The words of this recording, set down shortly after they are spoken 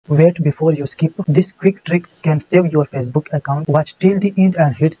Wait before you skip. This quick trick can save your Facebook account. Watch till the end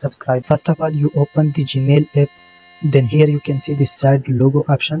and hit subscribe. First of all, you open the Gmail app. Then here you can see the side logo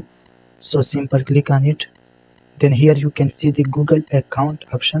option. So simple click on it. Then here you can see the Google account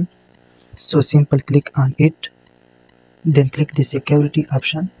option. So simple click on it. Then click the security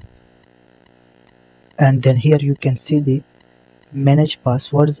option. And then here you can see the manage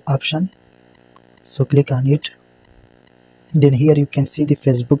passwords option. So click on it. Then here you can see the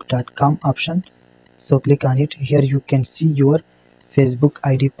facebook.com option. So click on it. Here you can see your Facebook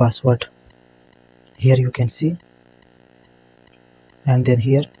ID password. Here you can see. And then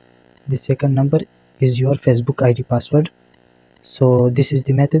here the second number is your Facebook ID password. So this is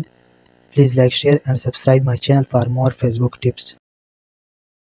the method. Please like, share and subscribe my channel for more Facebook tips.